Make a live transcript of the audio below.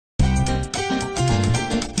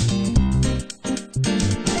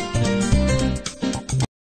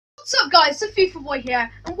What's up guys, it's the FIFA Boy here,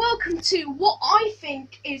 and welcome to what I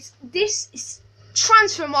think is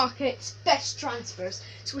transfer market's best transfers.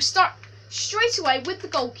 So we'll start straight away with the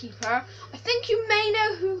goalkeeper. I think you may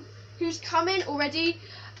know who's coming already.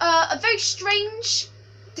 A very strange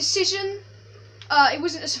decision. It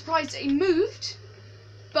wasn't a surprise that he moved,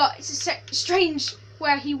 but it's strange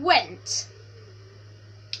where he went.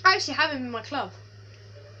 I actually have him in my club,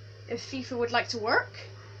 if FIFA would like to work.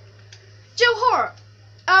 Joe Hart.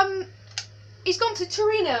 He's gone to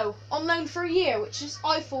Torino on loan for a year, which is,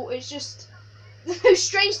 I thought, is just the most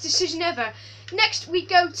strange decision ever. Next we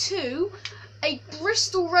go to a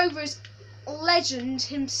Bristol Rovers legend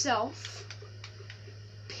himself,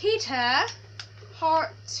 Peter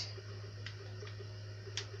Hartley.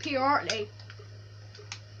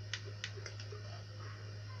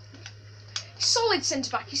 Solid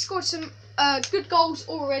centre back. He scored some good goals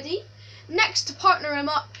already. Next to partner him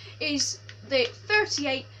up is the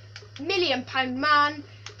 £38 million man,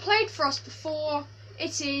 played for us before.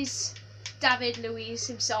 It is David Luiz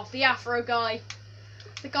himself, the Afro guy.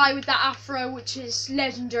 The guy with that Afro, which is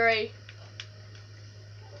legendary.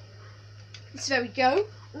 So there we go.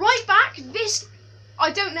 Right back, this,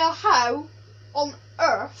 I don't know how on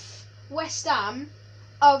earth West Ham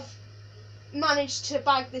have managed to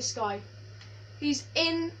bag this guy. He's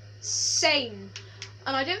insane.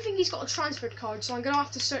 And I don't think he's got a transfer card, so I'm going to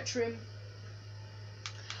have to search for him.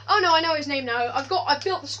 Oh no, I know his name now. I've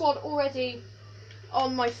built the squad already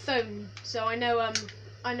on my phone, so I know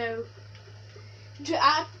to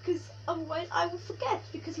add, because otherwise I will forget,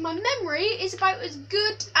 because my memory is about as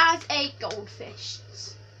good as a goldfish.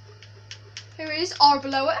 Here he is,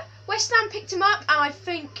 Arbeloa. West Ham picked him up, and I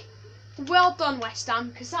think well done West Ham,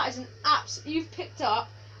 because that is you've picked up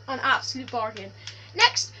an absolute bargain.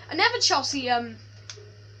 Next, another Chelsea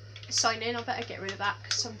sign-in. I better get rid of that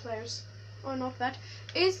because some players are not bad.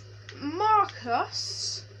 Is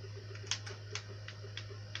Marcus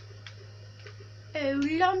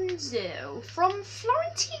Alonso from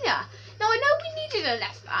Fiorentina. Now I know we needed a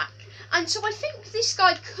left back, and so I think this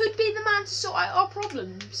guy could be the man to sort out our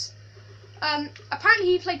problems. Apparently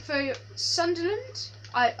he played for Sunderland.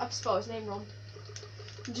 I've spelled his name wrong.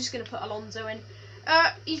 I'm just going to put Alonso in.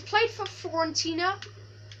 He's played for Fiorentina.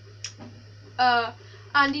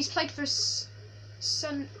 And he's played for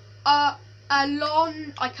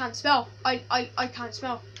I can't spell. I can't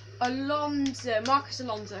spell. Alonso, Marcus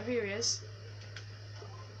Alonso. Here he is.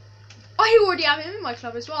 I already have him in my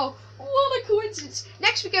club as well. What a coincidence!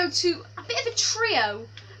 Next we go to a bit of a trio,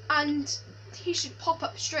 and he should pop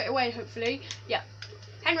up straight away, hopefully. Yeah,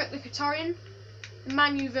 Henrik Mkhitaryan, the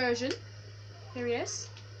Man U version. Here he is.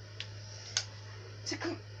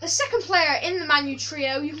 The second player in the Man U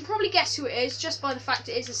trio, you can probably guess who it is just by the fact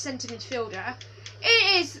it is a centre midfielder.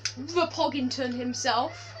 It is the Poggington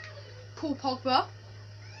himself, Paul Pogba.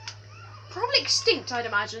 Probably extinct, I'd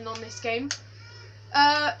imagine, on this game.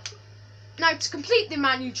 Now, to complete the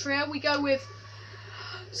Man U trio, we go with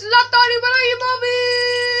Zlatan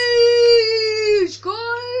Ibrahimovic!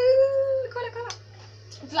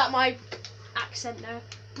 Is that my accent there?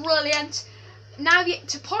 Brilliant. Now,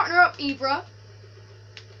 to partner up Ibra,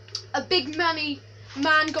 a big man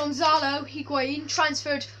Gonzalo Higuain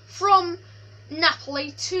transferred from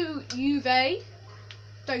Napoli to Juve.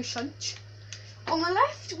 Doshunch. On the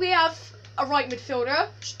left we have a right midfielder,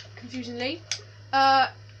 confusingly,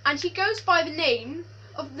 and he goes by the name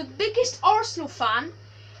of the biggest Arsenal fan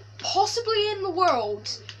possibly in the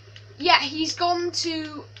world. Yeah, he's gone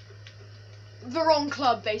to the wrong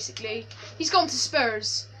club basically. He's gone to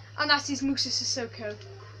Spurs, and that is Moussa Sissoko.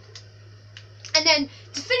 And then,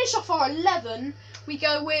 to finish off our 11, we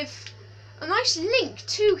go with a nice link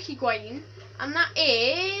to Higuain, and that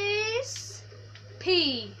is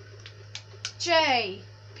PJ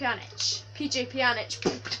Pjanic.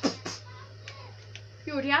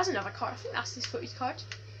 He already has another card. I think that's his footage card.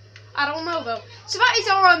 I don't know though. So that is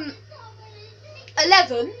our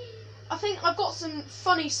 11. I think I've got some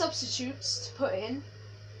funny substitutes to put in.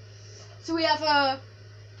 So we have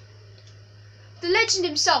the legend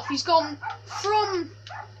himself. He's gone from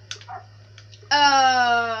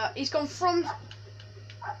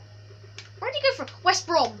where did he go from? West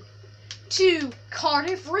Brom to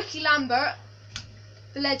Cardiff. Ricky Lambert,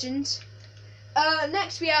 the legend.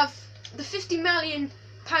 Next we have the £50 million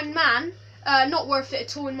man. Not worth it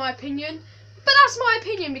at all in my opinion, but that's my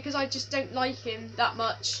opinion because I just don't like him that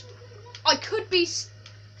much. I could be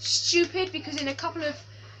stupid because in a couple of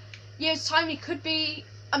years time he could be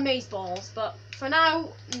amazeballs, but for now,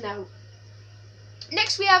 no.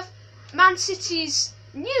 Next we have Man City's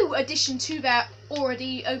new addition to their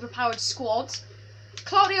already overpowered squad,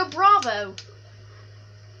 Claudio Bravo.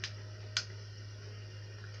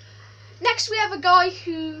 Next we have a guy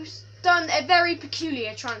who's done a very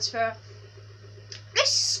peculiar transfer.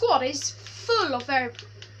 This squad is full of very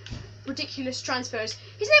ridiculous transfers.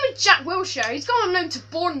 His name is Jack Wilshere. He's gone on loan to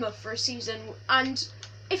Bournemouth for a season, and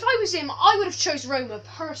if I was him, I would have chose Roma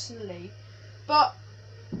personally, but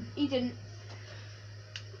he didn't.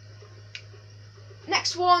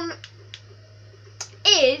 Next one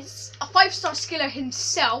is a 5-star skiller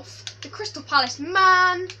himself, the Crystal Palace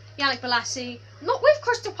man, Yannick Bolasie. Not with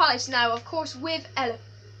Crystal Palace now, of course, with Everton.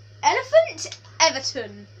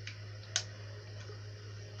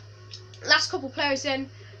 Last couple players in.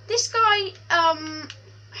 This guy,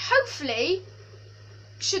 hopefully,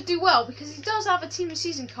 should do well because he does have a team of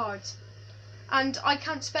season card, and I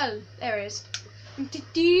can't spell. There he is.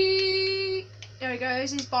 There he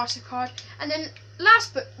goes. His Barca card, and then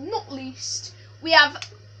last but not least, we have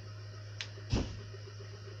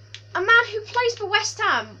a man who plays for West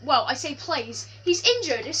Ham. Well, I say plays. He's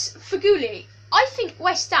injured. It's Faguli. I think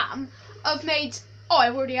West Ham have made. Oh, I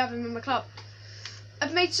already have him in my club.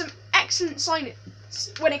 I've made some excellent signings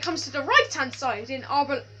when it comes to the right-hand side in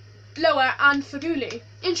Arbeloa and Faguli.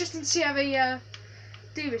 Interesting to see how they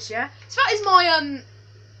do this, yeah? So that is my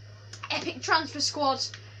epic transfer squad.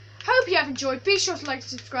 Hope you have enjoyed. Be sure to like and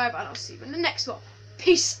subscribe, and I'll see you in the next one.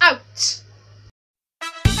 Peace out.